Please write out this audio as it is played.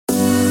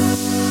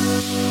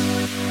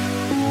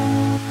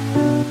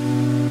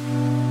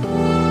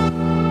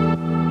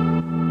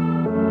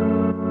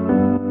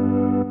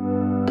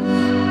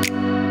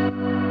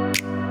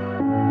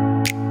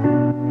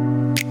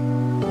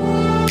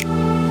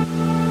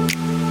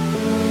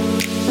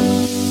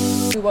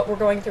what we're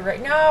going through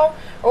right now,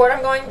 or what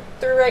I'm going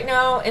through right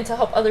now, and to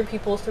help other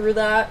people through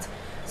that.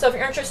 So if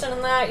you're interested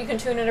in that, you can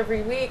tune in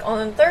every week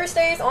on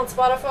Thursdays on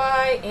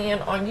Spotify,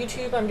 and on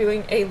YouTube I'm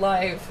doing a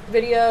live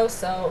video,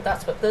 so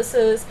that's what this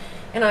is.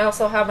 And I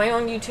also have my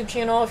own YouTube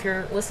channel. If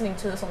you're listening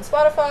to this on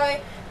Spotify,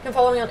 you can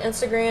follow me on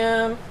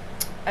Instagram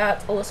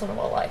at Alyssa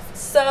Noel Life.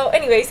 So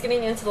anyways,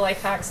 getting into the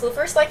life hack. So the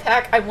first life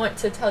hack I want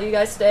to tell you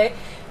guys today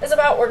is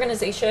about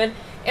organization.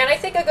 And I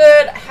think a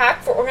good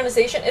hack for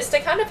organization is to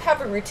kind of have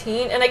a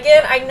routine. And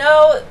again, I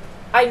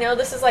know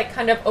this is like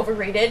kind of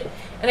overrated,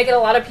 and I get a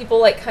lot of people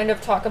like kind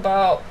of talk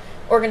about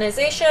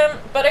organization,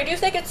 but I do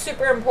think it's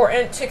super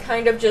important to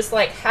kind of just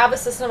like have a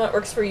system that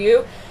works for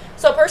you.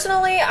 So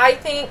personally, I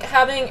think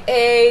having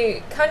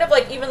a kind of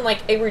like even like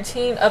a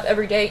routine of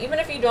every day, even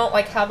if you don't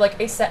like have like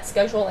a set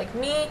schedule like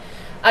me,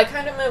 I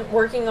kind of am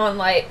working on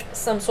like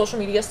some social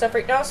media stuff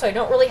right now, so I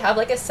don't really have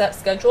like a set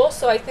schedule.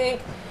 So I think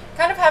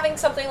kind of having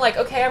something like,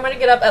 okay, I'm going to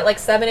get up at like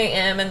 7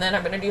 a.m. and then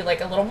I'm going to do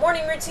like a little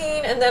morning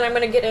routine, and then I'm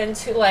going to get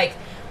into like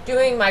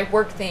doing my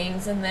work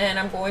things, and then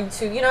I'm going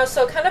to, you know,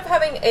 so kind of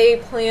having a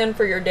plan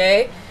for your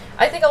day.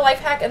 I think a life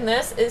hack in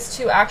this is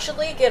to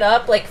actually get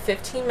up like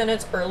 15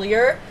 minutes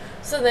earlier.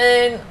 So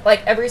then,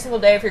 like, every single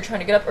day if you're trying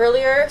to get up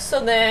earlier,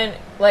 so then,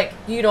 like,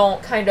 you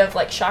don't kind of,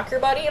 like, shock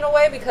your body in a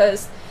way,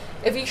 because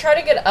if you try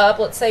to get up,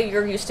 let's say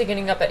you're used to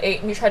getting up at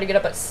 8 and you try to get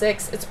up at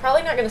 6, it's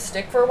probably not going to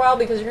stick for a while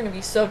because you're going to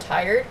be so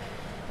tired.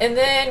 And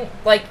then,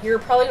 like, you're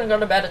probably going to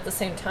go to bed at the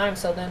same time,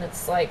 so then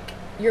it's, like,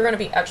 you're going to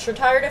be extra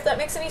tired, if that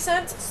makes any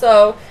sense.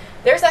 So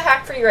there's a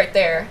hack for you right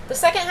there. The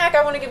second hack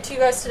I want to give to you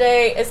guys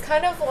today is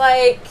kind of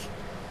a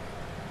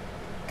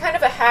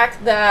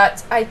hack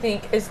that I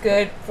think is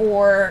good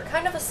for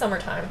kind of the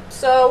summertime.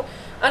 So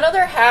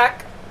another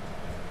hack,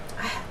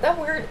 that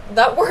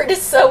word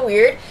is so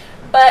weird,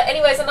 but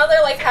anyways, another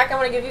life hack I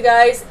want to give you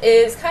guys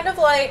is kind of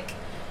like,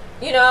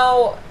 you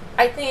know,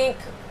 I think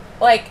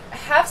like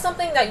have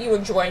something that you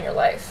enjoy in your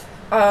life.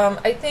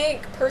 I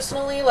think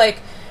personally, like,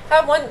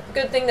 have one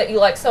good thing that you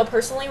like. So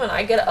personally, when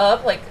I get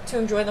up like to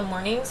enjoy the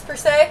mornings per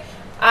se,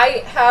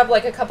 I have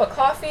like a cup of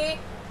coffee,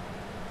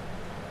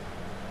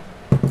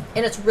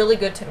 and it's really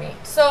good to me.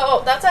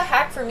 So that's a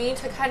hack for me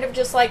to kind of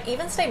just like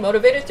even stay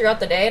motivated throughout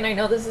the day. And I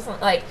know this isn't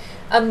like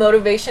a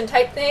motivation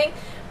type thing,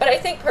 but I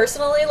think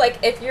personally, like,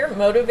 if you're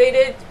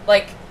motivated,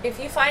 like if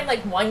you find like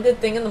one good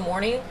thing in the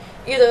morning,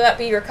 either that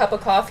be your cup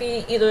of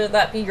coffee, either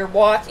that be your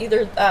walk,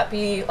 either that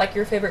be like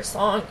your favorite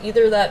song,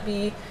 either that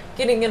be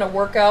getting in a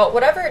workout,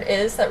 whatever it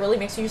is that really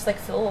makes you just like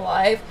feel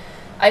alive,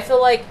 I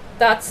feel like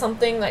that's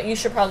something that you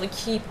should probably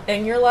keep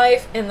in your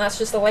life, and that's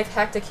just a life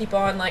hack to keep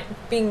on like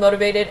being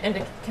motivated and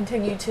to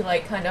continue to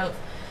like kind of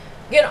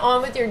get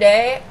on with your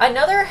day.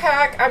 Another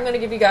hack I'm going to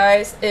give you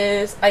guys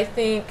is I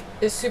think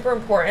is super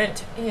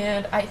important,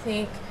 and I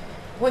think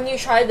when you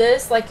try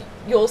this, like,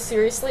 you'll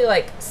seriously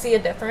like see a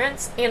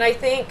difference. And I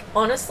think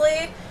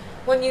honestly,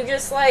 when you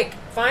just like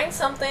find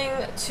something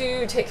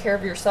to take care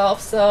of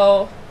yourself,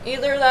 so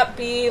either that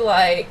be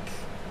like,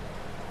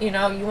 you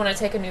know, you want to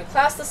take a new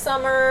class this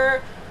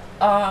summer,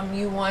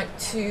 you want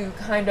to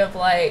kind of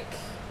like,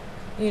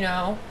 you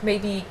know,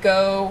 maybe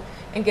go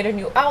and get a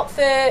new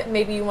outfit,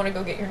 maybe you want to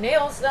go get your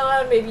nails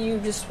done, maybe you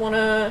just want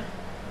to,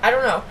 I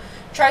don't know,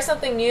 try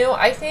something new.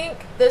 I think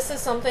this is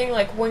something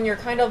like when you're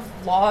kind of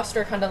lost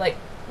or kind of like,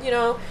 you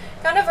know,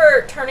 kind of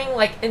are turning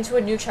like into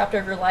a new chapter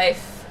of your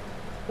life,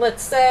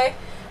 let's say,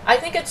 I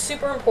think it's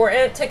super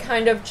important to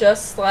kind of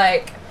just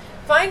like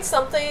find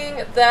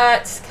something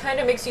that kind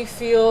of makes you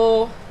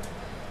feel,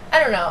 I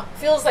don't know,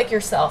 feels like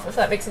yourself, if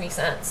that makes any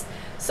sense.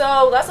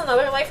 So that's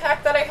another life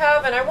hack that I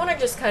have, and I want to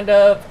just kind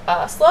of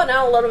slow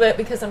down a little bit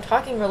because I'm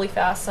talking really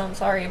fast, so I'm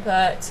sorry,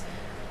 but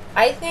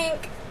I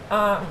think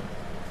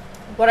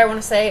what I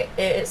want to say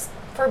is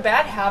for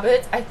bad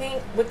habits, I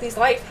think with these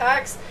life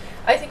hacks,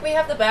 I think we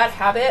have the bad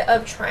habit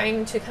of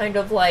trying to kind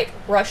of like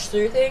rush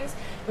through things.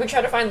 We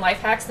try to find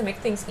life hacks to make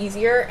things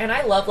easier, and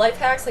I love life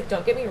hacks, like,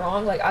 don't get me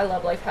wrong, like, I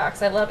love life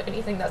hacks. I love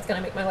anything that's going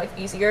to make my life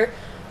easier.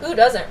 Who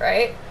doesn't,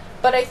 right?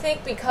 But I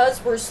think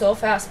because we're so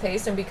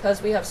fast-paced and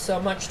because we have so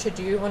much to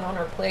do and on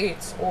our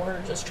plates,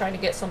 or just trying to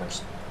get so much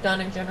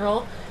done in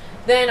general,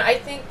 then I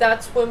think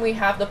that's when we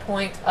have the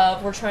point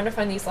of we're trying to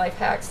find these life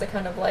hacks to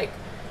kind of like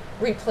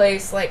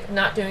replace like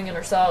not doing it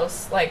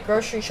ourselves, like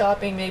grocery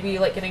shopping, maybe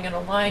like getting it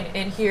online.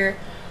 And here,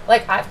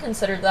 like, I've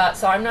considered that,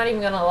 so I'm not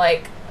even gonna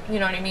like, you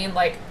know what I mean,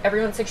 like,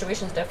 everyone's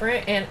situation is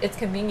different and it's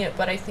convenient,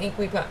 but I think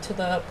we've got to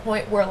the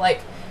point where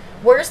like,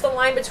 where's the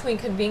line between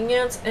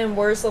convenience and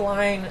where's the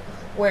line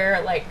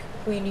where like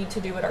we need to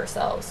do it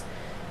ourselves?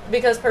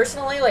 Because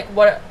personally, like,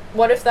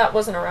 what if that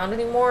wasn't around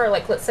anymore?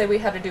 Like, let's say we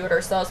had to do it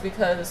ourselves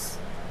because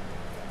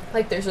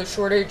like there's a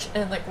shortage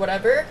and like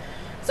whatever.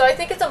 So I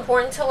think it's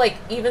important to like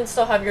even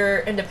still have your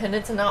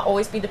independence and not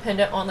always be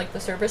dependent on like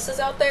the services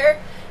out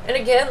there. And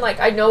again,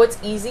 like, I know it's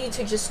easy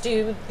to just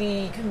do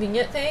the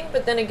convenient thing,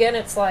 but then again,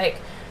 it's like,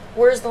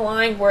 where's the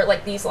line where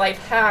like these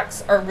life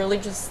hacks are really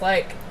just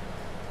like,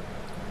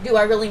 do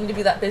I really need to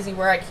be that busy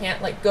where I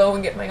can't like go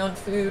and get my own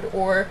food,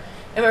 or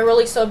am I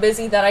really so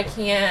busy that I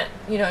can't,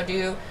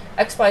 do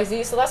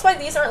XYZ? So that's why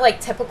these aren't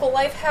like typical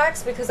life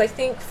hacks, because I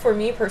think for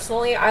me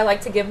personally, I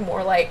like to give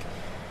more like,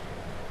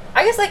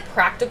 I guess, like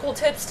practical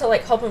tips to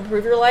like help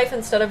improve your life,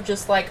 instead of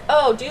just like,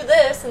 oh, do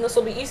this and this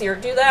will be easier,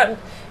 do that.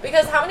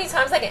 Because how many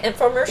times, like an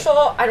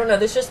infomercial, I don't know,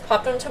 this just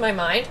popped into my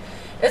mind.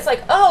 It's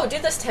like, oh, do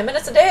this 10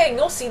 minutes a day and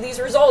you'll see these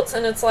results.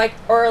 And it's like,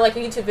 or like a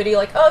YouTube video,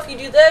 like, oh, if you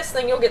do this,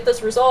 then you'll get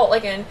this result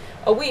like in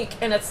a week.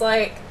 And it's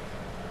like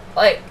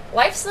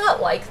life's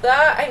not like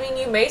that. I mean,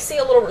 you may see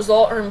a little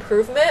result or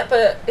improvement,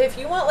 but if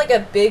you want like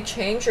a big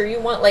change, or you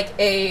want like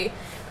a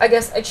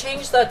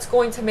change that's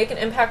going to make an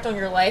impact on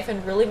your life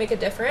and really make a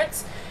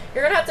difference,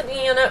 you're gonna have to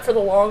be in it for the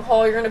long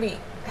haul. You're gonna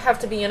have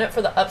to be in it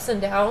for the ups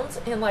and downs.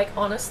 And like,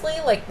 honestly,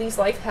 like these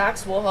life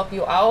hacks will help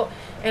you out.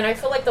 And I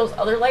feel like those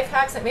other life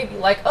hacks that may be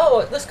like,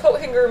 oh, this coat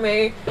hanger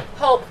may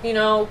help,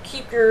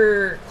 keep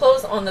your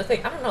clothes on the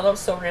thing. I don't know, that was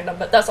so random,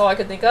 but that's all I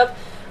could think of.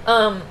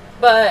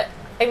 But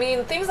I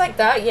mean, things like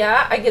that,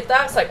 yeah, I get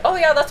that. It's like, oh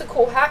yeah, that's a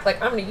cool hack,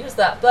 like I'm gonna use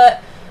that.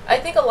 But I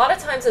think a lot of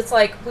times it's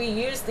like we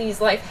use these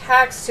life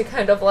hacks to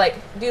kind of like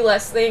do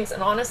less things.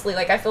 And honestly,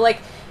 like I feel like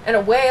in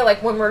a way,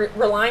 like when we're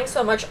relying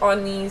so much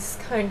on these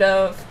kind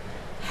of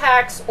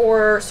hacks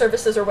or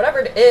services or whatever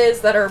it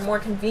is that are more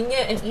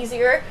convenient and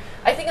easier,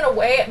 I think in a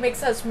way it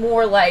makes us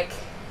more like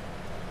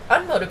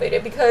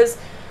unmotivated, because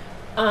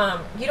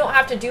you don't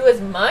have to do as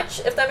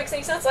much, if that makes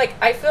any sense. Like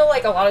I feel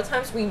like a lot of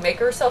times we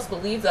make ourselves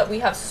believe that we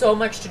have so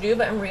much to do,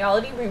 but in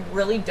reality we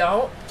really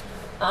don't.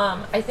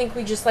 I think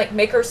we just like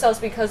make ourselves,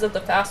 because of the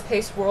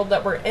fast-paced world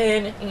that we're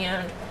in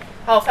and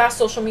how fast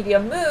social media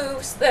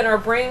moves, then our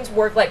brains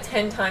work like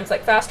 10 times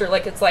like faster.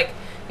 Like it's like,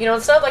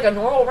 instead of like a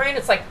normal brain,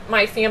 it's like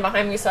my fan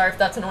behind me, sorry if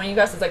that's annoying you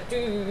guys, it's like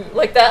do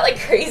like that, like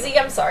crazy.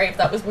 I'm sorry if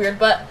that was weird,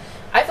 but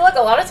I feel like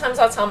a lot of times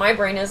that's how my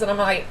brain is. And I'm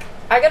like,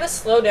 I gotta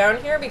slow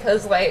down here,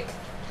 because like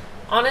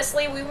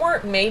honestly, we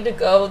weren't made to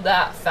go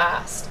that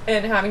fast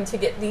and having to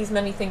get these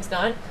many things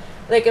done.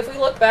 Like if we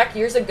look back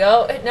years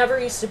ago, it never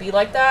used to be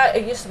like that.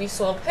 It used to be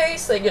slow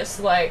paced. They just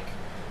like,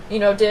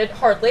 did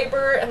hard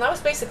labor, and that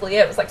was basically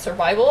it. It was like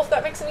survival, if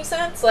that makes any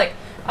sense. Like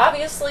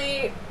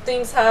obviously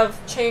things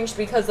have changed,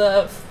 because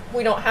of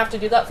we don't have to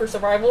do that for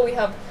survival. We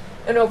have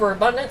an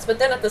overabundance, but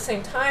then at the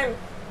same time,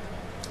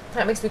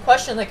 that makes me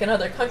question, like in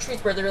other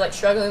countries where they're like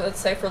struggling, let's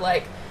say for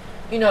like,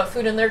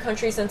 food in their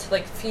countries and to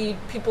like feed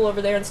people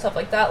over there and stuff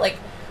like that. Like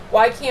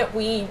why can't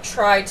we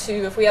try to,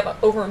 if we have an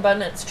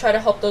overabundance, try to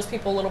help those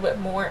people a little bit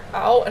more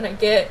out? And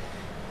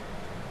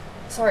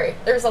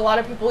there's a lot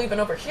of people even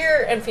over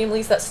here and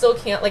families that still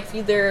can't like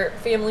feed their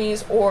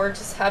families or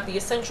just have the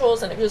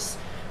essentials, and it just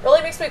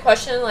really makes me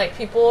question like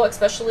people,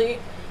 especially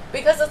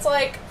because it's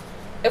like,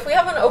 if we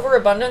have an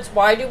overabundance,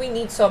 why do we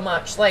need so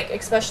much? Like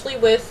especially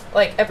with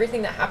like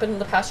everything that happened in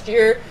the past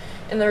year,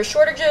 and there were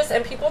shortages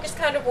and people just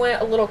kind of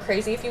went a little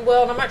crazy, if you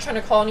will. And I'm not trying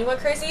to call anyone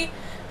crazy,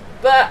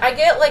 but I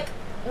get like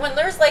when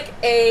there's like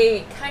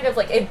a kind of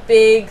like a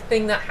big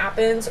thing that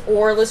happens,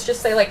 or let's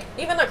just say like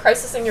even a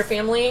crisis in your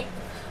family.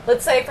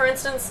 Let's say, for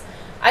instance,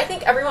 I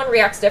think everyone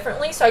reacts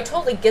differently, so I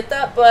totally get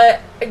that. But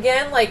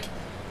again, like,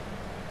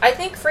 I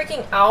think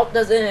freaking out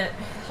doesn't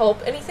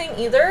help anything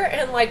either.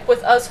 And like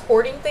with us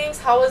hoarding things,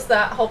 how is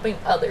that helping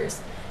others?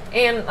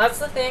 And that's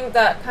the thing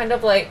that kind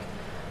of like,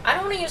 I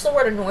don't want to use the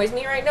word annoys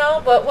me right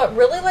now, but what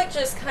really like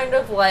just kind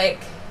of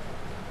like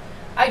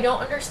I don't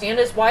understand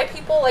is why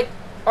people like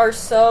are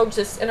so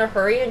just in a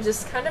hurry and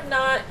just kind of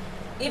not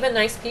even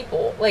nice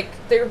people. Like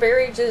they're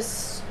very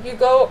just, you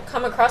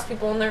come across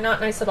people and they're not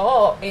nice at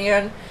all.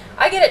 And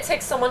I get it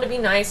takes someone to be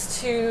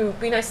nice to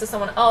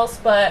someone else,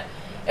 but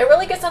it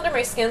really gets under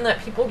my skin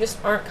that people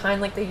just aren't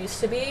kind like they used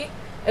to be.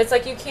 It's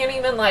like you can't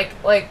even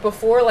like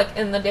before, like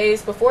in the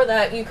days before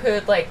that, you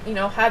could like,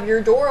 have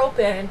your door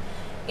open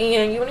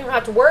and you wouldn't even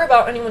have to worry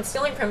about anyone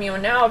stealing from you.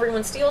 And now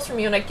everyone steals from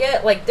you. And I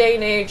get like day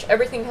and age,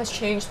 everything has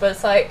changed, but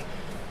it's like,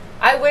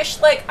 I wish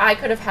like I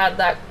could have had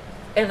that,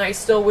 and I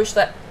still wish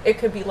that it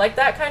could be like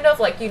that kind of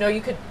like, you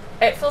could,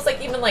 it feels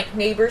like even like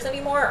neighbors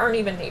anymore aren't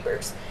even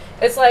neighbors.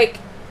 It's like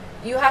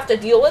you have to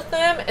deal with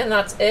them and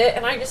that's it.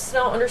 And I just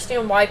don't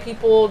understand why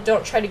people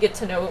don't try to get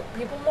to know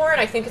people more. And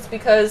I think it's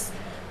because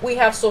we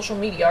have social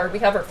media or we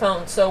have our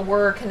phones, so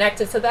we're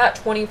connected to that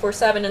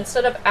 24/7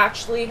 instead of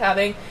actually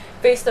having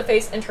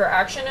face-to-face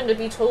interaction. And to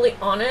be totally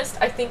honest,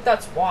 I think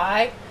that's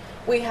why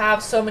we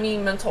have so many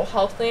mental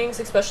health things,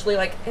 especially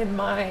like in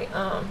my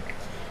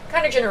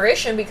kind of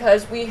generation,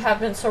 because we have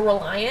been so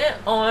reliant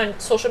on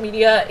social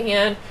media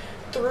and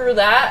through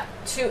that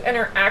to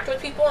interact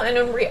with people. And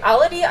in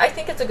reality, I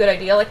think it's a good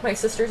idea. Like my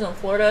sister's in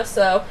Florida,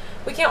 so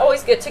we can't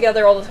always get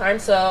together all the time,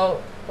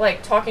 so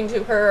like talking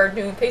to her or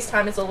doing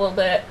FaceTime is a little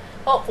bit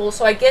helpful.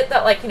 So I get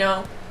that, like,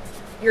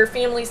 your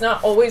family's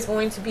not always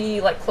going to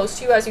be like close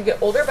to you as you get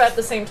older, but at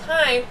the same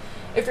time,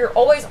 if you're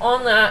always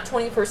on that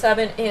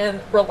 24/7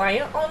 and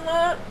reliant on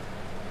that,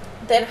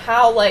 then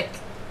how like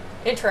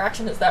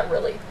interaction is that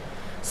really?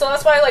 So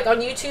that's why, like,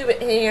 on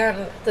YouTube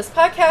and this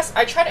podcast,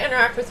 I try to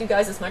interact with you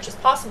guys as much as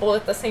possible.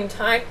 At the same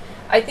time,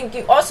 I think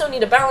you also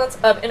need a balance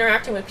of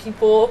interacting with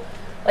people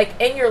like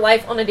in your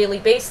life on a daily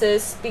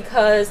basis,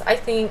 because I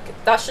think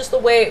that's just the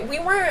way we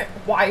weren't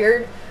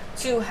wired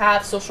to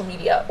have social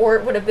media, or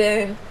it would have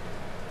been,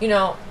 you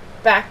know,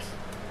 back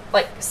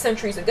like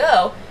centuries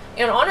ago.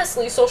 And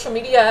honestly, social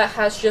media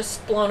has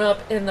just blown up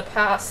in the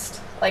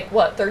past, like,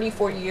 what,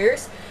 34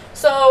 years?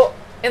 So,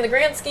 in the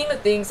grand scheme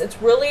of things,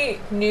 it's really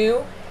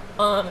new,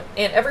 and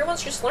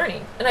everyone's just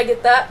learning, and I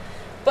get that.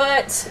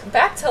 But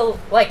back to,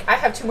 like, I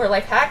have two more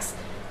life hacks,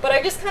 but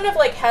I just kind of,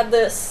 like, had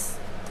this,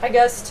 I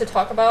guess, to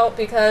talk about,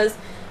 because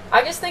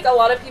I just think a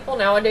lot of people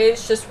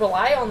nowadays just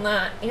rely on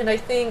that, and I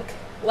think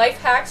life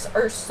hacks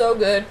are so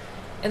good,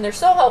 and they're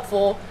so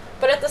helpful,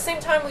 but at the same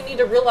time, we need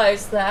to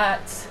realize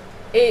that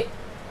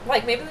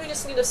maybe we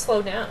just need to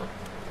slow down.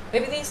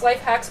 Maybe these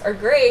life hacks are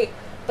great,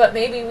 but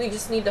maybe we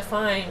just need to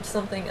find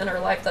something in our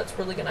life that's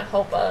really going to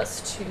help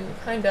us to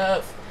kind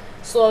of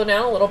slow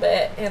down a little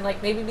bit, and,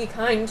 like, maybe be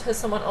kind to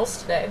someone else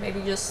today.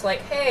 Maybe just, like,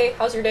 hey,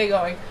 how's your day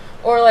going?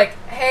 Or, like,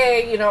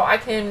 hey, you know, I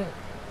can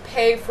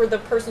pay for the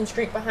person's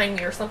drink behind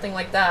me, or something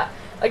like that.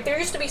 Like, there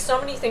used to be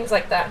so many things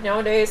like that.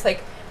 Nowadays,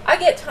 like, I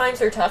get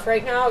times are tough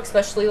right now,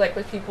 especially, like,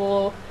 with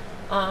people,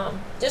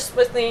 just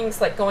with things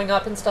like going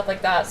up and stuff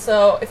like that.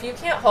 So if you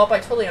can't help, I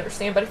totally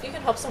understand, but if you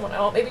can help someone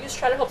out, maybe just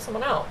try to help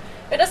someone out.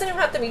 It doesn't even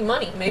have to be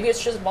money. Maybe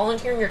it's just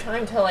volunteering your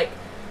time to, like,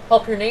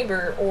 help your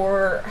neighbor,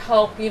 or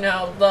help, you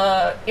know,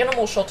 the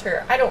animal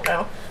shelter. I don't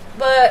know.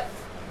 But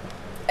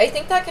I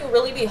think that can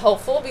really be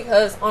helpful,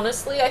 because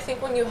honestly, I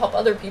think when you help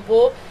other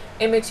people,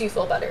 it makes you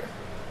feel better.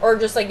 Or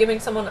just, like, giving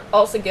someone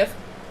else a gift.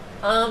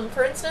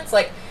 For instance,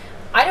 like,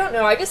 I don't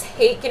know, I just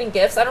hate getting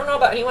gifts. I don't know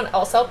about anyone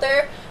else out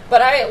there, but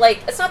I,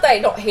 like, it's not that I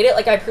don't hate it,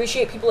 like, I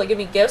appreciate people that give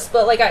me gifts,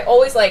 but, like, I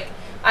always, like,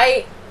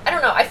 I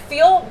don't know, I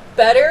feel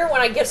better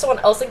when I give someone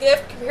else a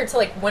gift compared to,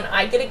 like, when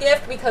I get a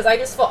gift, because I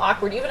just feel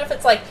awkward, even if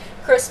it's, like,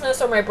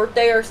 Christmas or my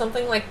birthday or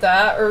something like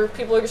that, or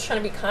people are just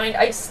trying to be kind,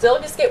 I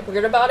still just get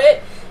weird about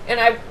it, and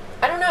I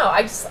don't know,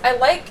 I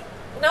like,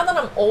 now that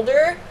I'm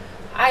older,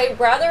 I'd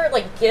rather,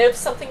 like, give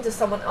something to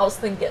someone else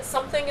than get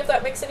something, if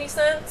that makes any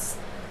sense.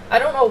 I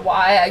don't know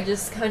why, I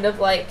just kind of,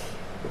 like,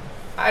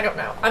 I don't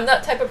know, I'm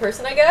that type of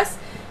person, I guess.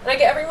 And I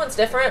get everyone's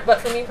different, but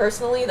for me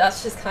personally,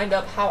 that's just kind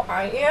of how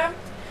I am.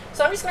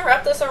 So I'm just going to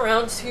wrap this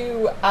around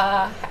to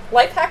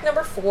life hack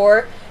number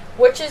 4,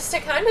 which is to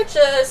kind of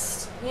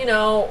just, you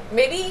know,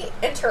 maybe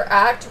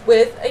interact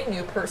with a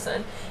new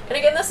person. And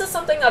again, this is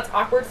something that's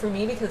awkward for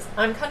me, because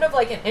I'm kind of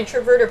like an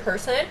introverted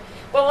person,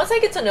 but once I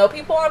get to know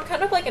people, I'm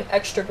kind of like an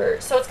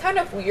extrovert. So it's kind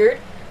of weird.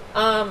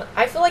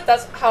 I feel like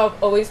that's how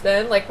I've always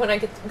been. Like, when I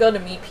go to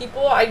meet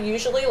people, I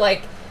usually,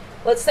 like,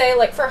 let's say,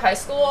 like, for high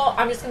school,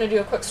 I'm just going to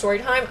do a quick story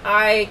time.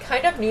 I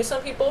kind of knew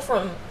some people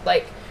from,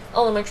 like,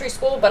 elementary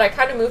school, but I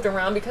kind of moved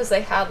around because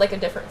they had, like, a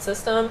different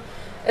system.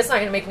 It's not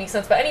going to make any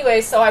sense. But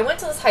anyway, so I went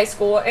to this high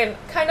school, and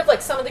kind of,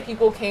 like, some of the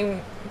people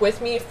came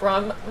with me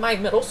from my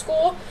middle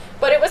school,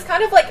 but it was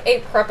kind of like a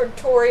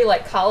preparatory,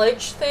 like,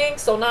 college thing,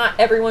 so not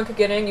everyone could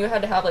get in. You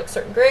had to have, like,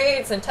 certain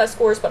grades and test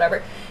scores, whatever.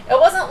 It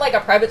wasn't, like,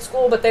 a private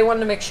school, but they wanted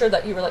to make sure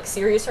that you were, like,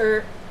 serious,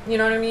 or, you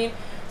know what I mean?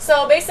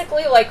 So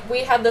basically, like, we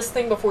had this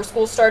thing before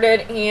school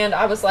started, and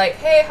I was like,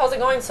 hey, how's it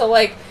going? So,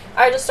 like,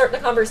 I just start the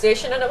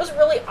conversation, and it was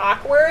really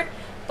awkward,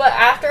 but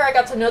after I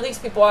got to know these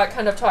people, I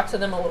kind of talked to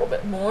them a little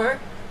bit more.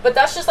 But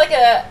that's just, like,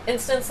 a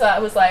instance that I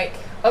was like,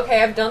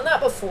 okay, I've done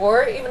that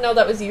before, even though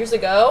that was years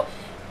ago.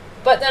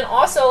 But then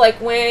also, like,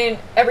 when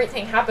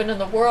everything happened in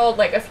the world,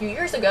 like, a few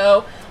years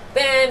ago,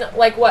 then,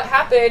 like, what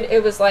happened,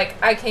 it was, like,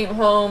 I came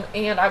home,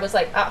 and I was,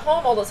 like, at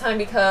home all the time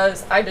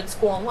because I did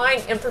school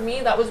online, and for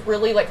me, that was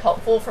really, like,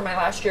 helpful for my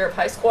last year of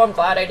high school. I'm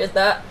glad I did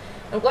that.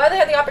 I'm glad I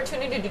had the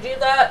opportunity to do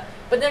that,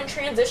 but then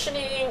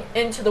transitioning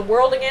into the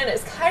world again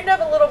is kind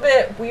of a little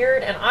bit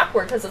weird and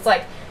awkward, because it's,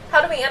 like,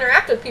 how do we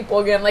interact with people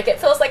again? Like, it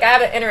feels like I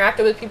haven't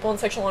interacted with people in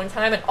such a long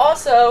time, and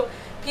also,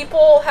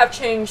 people have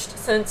changed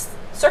since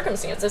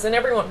circumstances, and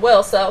everyone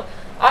will, so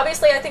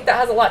obviously, I think that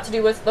has a lot to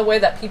do with the way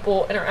that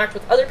people interact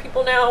with other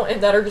people now,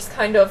 and that are just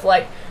kind of,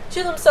 like,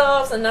 to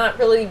themselves and not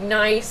really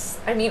nice.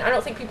 I mean, I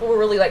don't think people were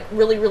really, like,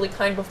 really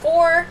kind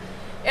before,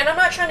 and I'm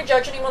not trying to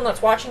judge anyone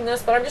that's watching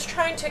this, but I'm just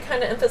trying to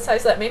kind of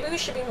emphasize that maybe we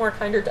should be more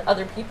kinder to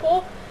other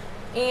people,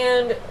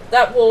 and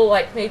that will,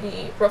 like,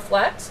 maybe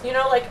reflect, you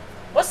know, like,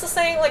 what's the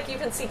saying, like, you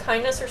can see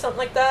kindness or something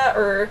like that,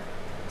 or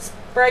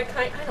spread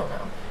kind, I don't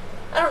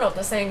know what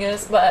the saying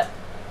is, but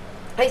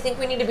I think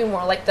we need to be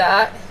more like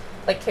that.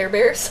 Like Care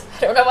Bears.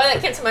 I don't know why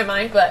that came to my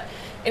mind, but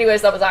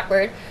anyways, that was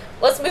awkward.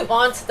 Let's move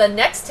on to the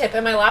next tip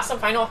and my last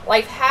and final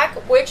life hack,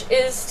 which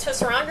is to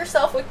surround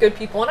yourself with good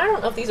people. And I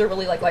don't know if these are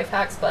really like life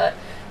hacks, but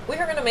we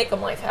are going to make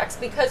them life hacks,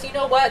 because you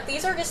know what?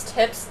 These are just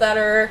tips that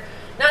are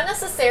not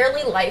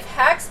necessarily life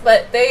hacks,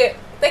 but they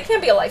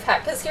can be a life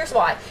hack, because here's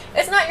why.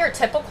 It's not your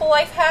typical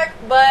life hack,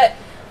 but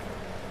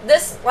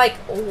this, like,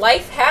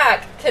 life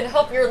hack can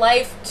help your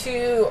life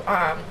to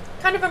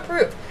kind of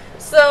improve.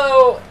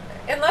 So,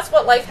 and that's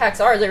what life hacks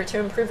are. They're to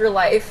improve your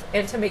life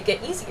and to make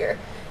it easier.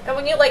 And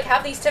when you like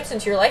have these tips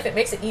into your life, it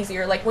makes it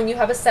easier. Like when you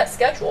have a set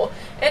schedule,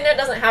 and it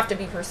doesn't have to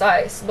be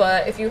precise,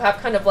 but if you have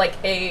kind of like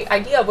a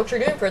idea of what you're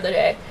doing for the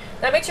day,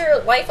 that makes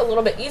your life a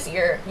little bit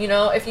easier. You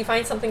know, if you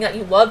find something that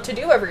you love to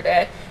do every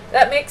day,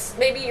 that makes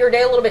maybe your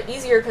day a little bit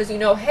easier because you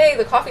know, hey,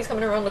 the coffee's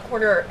coming around the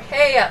corner. Or,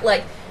 hey, at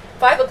like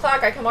 5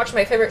 o'clock, I can watch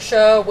my favorite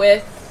show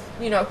with,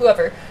 you know,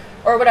 whoever,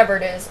 or whatever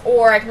it is,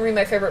 or I can read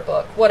my favorite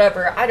book,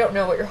 whatever. I don't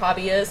know what your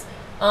hobby is.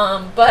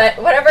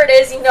 But whatever it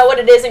is, you know what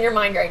it is in your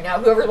mind right now.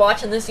 Whoever's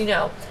watching this, you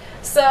know.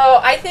 So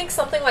I think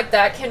something like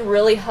that can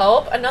really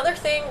help. Another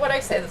thing, what did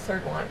I say, the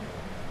third one?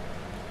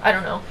 I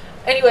don't know.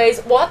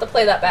 Anyways, we'll have to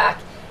play that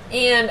back.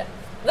 And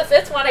the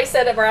fifth one I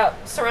said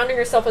about surrounding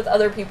yourself with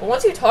other people.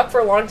 Once you talk for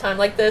a long time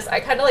like this, I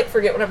kind of like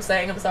forget what I'm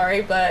saying. I'm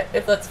sorry, but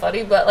if that's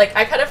funny. But like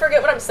I kind of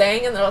forget what I'm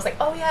saying, and then I was like,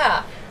 oh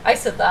yeah, I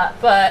said that.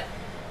 But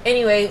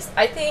anyways,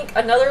 I think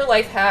another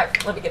life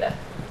hack. Let me get a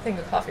thing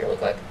of coffee real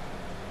quick.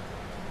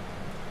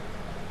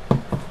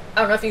 I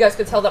don't know if you guys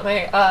could tell that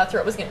my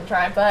throat was getting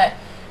dry, but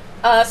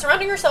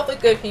surrounding yourself with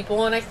good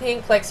people, and I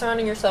think like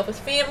surrounding yourself with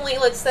family,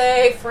 let's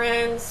say,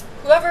 friends,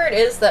 whoever it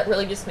is that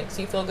really just makes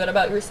you feel good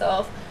about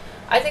yourself.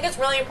 I think it's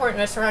really important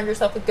to surround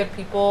yourself with good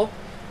people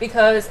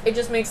because it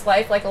just makes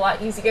life like a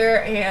lot easier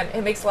and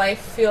it makes life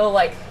feel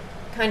like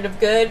kind of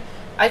good.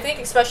 I think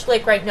especially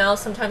like right now,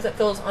 sometimes it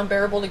feels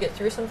unbearable to get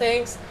through some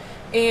things.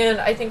 And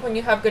I think when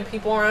you have good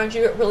people around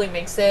you, it really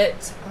makes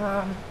it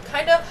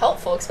kind of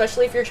helpful,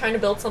 especially if you're trying to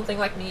build something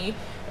like me.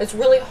 It's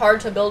really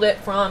hard to build it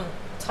from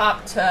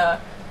top to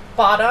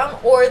bottom,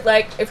 or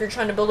like if you're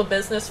trying to build a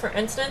business, for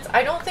instance.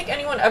 I don't think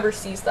anyone ever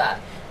sees that.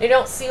 They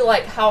don't see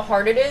like how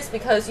hard it is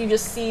because you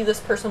just see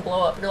this person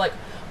blow up. You're like,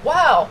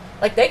 wow,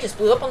 like they just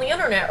blew up on the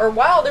internet, or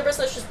wow, their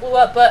business just blew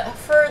up. But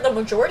for the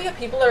majority of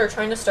people that are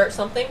trying to start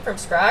something from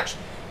scratch,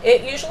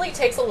 it usually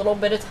takes a little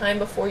bit of time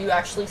before you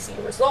actually see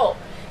a result.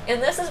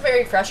 And this is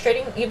very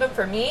frustrating even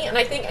for me, and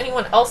I think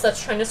anyone else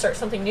that's trying to start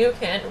something new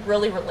can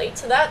really relate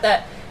to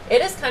that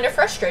it is kind of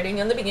frustrating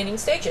in the beginning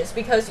stages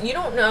because you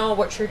don't know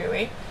what you're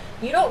doing.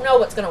 You don't know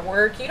what's going to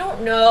work. You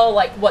don't know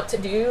like what to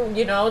do.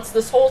 You know, it's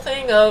this whole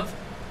thing of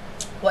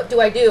what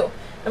do I do?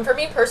 And for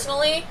me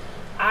personally,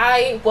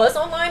 I was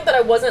online, but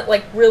I wasn't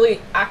like really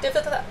active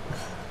at that.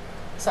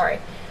 Sorry.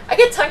 I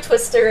get tongue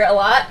twister a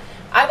lot.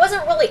 I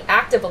wasn't really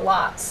active a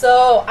lot.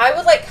 So I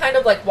would like kind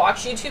of like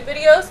watch YouTube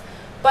videos,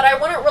 but I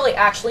wouldn't really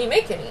actually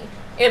make any.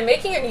 And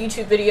making a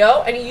YouTube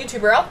video, any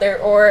YouTuber out there,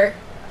 or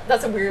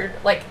that's a weird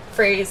like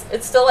phrase.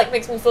 It still like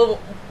makes me feel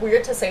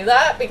weird to say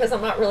that because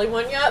I'm not really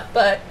one yet,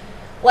 but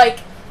like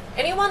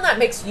anyone that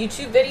makes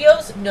YouTube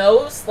videos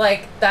knows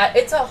like that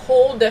it's a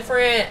whole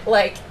different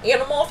like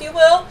animal, if you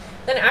will,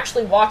 than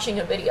actually watching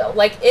a video.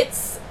 Like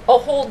it's a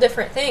whole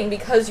different thing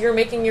because you're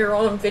making your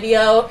own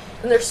video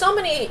and there's so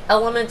many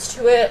elements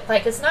to it.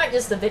 Like it's not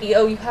just the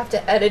video, you have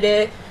to edit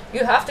it,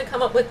 you have to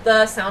come up with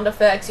the sound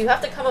effects, you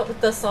have to come up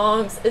with the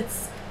songs.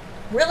 It's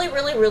really,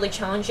 really, really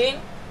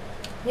challenging.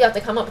 You have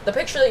to come up with the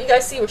picture that you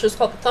guys see, which is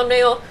called the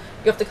thumbnail.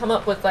 You have to come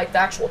up with like the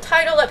actual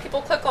title that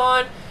people click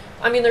on.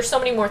 I mean, there's so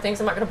many more things.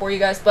 I'm not going to bore you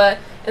guys, but,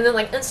 and then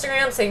like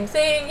Instagram, same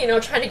thing, you know,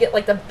 trying to get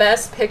like the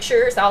best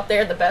pictures out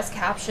there, the best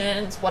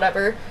captions,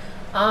 whatever.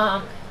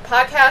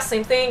 Podcast,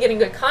 same thing, getting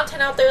good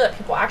content out there that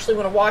people actually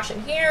want to watch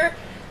and hear.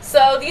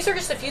 So these are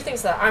just a few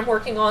things that I'm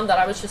working on that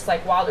I was just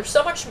like, wow, there's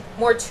so much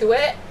more to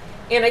it.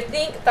 And I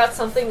think that's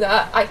something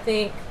that I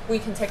think we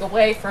can take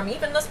away from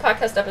even this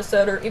podcast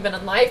episode or even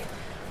in life.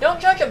 Don't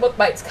judge a book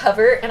by its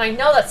cover. And I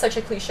know that's such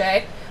a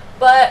cliche,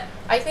 but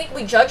I think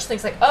we judge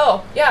things like,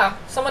 oh, yeah,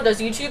 someone does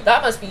YouTube,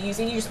 that must be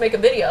easy, you just make a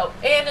video.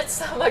 And it's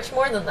so much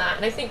more than that.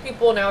 And I think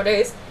people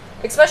nowadays,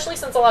 especially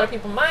since a lot of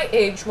people my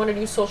age want to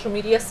do social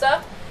media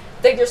stuff,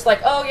 they just like,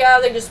 oh yeah,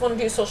 they just want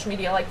to do social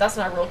media, like that's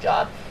not a real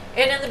job.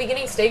 And in the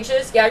beginning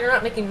stages, yeah, you're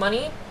not making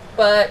money,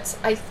 but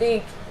I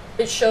think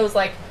it shows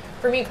like,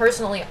 for me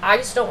personally, I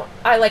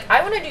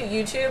want to do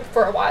YouTube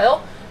for a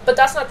while, but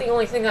that's not the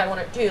only thing I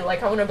want to do.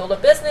 Like I want to build a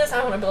business,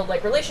 I want to build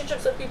like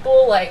relationships with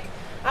people, like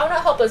I want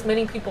to help as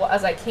many people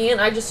as I can.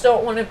 I just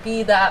don't want to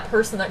be that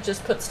person that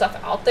just puts stuff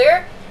out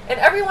there. And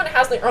everyone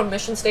has their own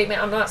mission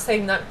statement. I'm not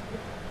saying that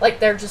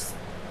like they're just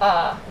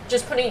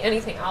putting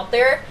anything out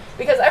there,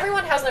 because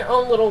everyone has their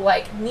own little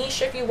like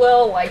niche, if you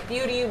will, like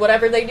beauty,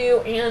 whatever they do.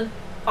 And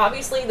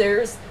obviously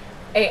there's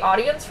a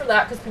audience for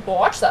that because people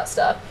watch that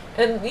stuff.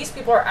 And these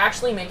people are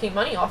actually making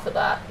money off of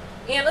that.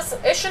 And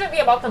it shouldn't be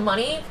about the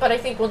money, but I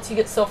think once you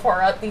get so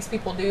far up, these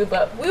people do.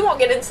 But we won't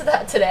get into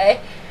that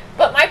today.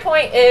 But my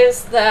point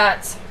is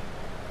that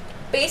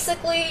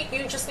basically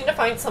you just need to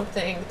find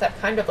something that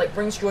kind of like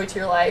brings joy to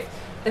your life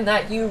and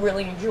that you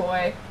really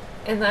enjoy,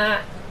 and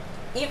that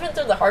even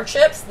through the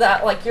hardships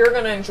that like you're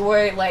going to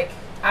enjoy like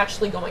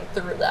actually going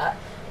through that.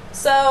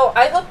 So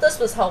I hope this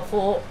was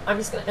helpful. I'm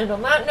just going to end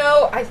on that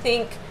note. I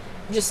think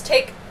just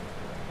take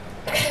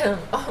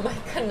oh my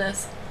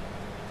goodness,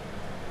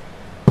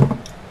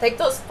 take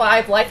those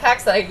 5 life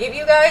hacks that I gave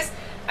you guys.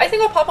 I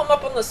think I'll pop them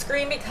up on the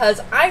screen because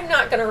I'm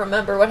not going to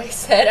remember what I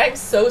said. I'm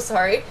so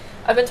sorry.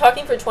 I've been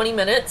talking for 20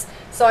 minutes,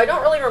 so I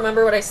don't really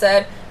remember what I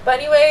said. But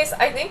anyways,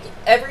 I think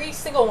every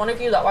single one of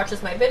you that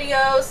watches my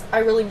videos, I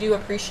really do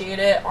appreciate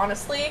it,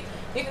 honestly.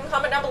 You can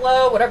comment down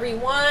below, whatever you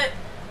want.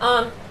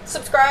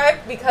 Subscribe,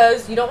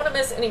 because you don't want to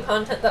miss any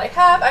content that I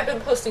have. I've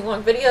been posting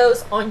long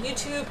videos on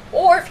YouTube,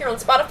 or if you're on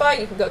Spotify,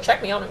 you can go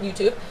check me out on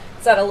YouTube.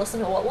 It's at A Listen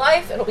to What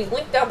Life. It'll be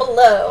linked down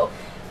below.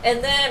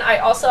 And then I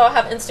also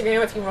have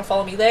Instagram if you want to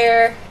follow me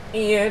there.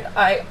 And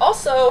I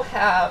also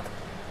have,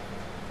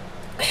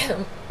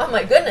 oh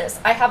my goodness,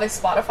 I have a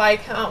Spotify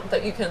account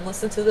that you can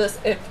listen to this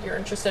if you're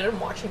interested in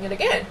watching it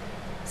again.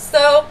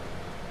 So,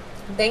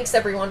 thanks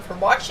everyone for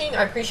watching.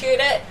 I appreciate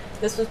it.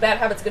 This was Bad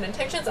Habits, Good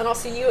Intentions, and I'll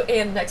see you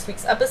in next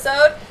week's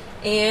episode.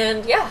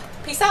 And yeah,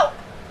 peace out.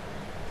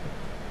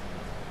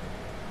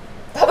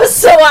 That was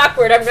so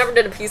awkward. I've never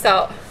done a peace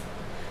out.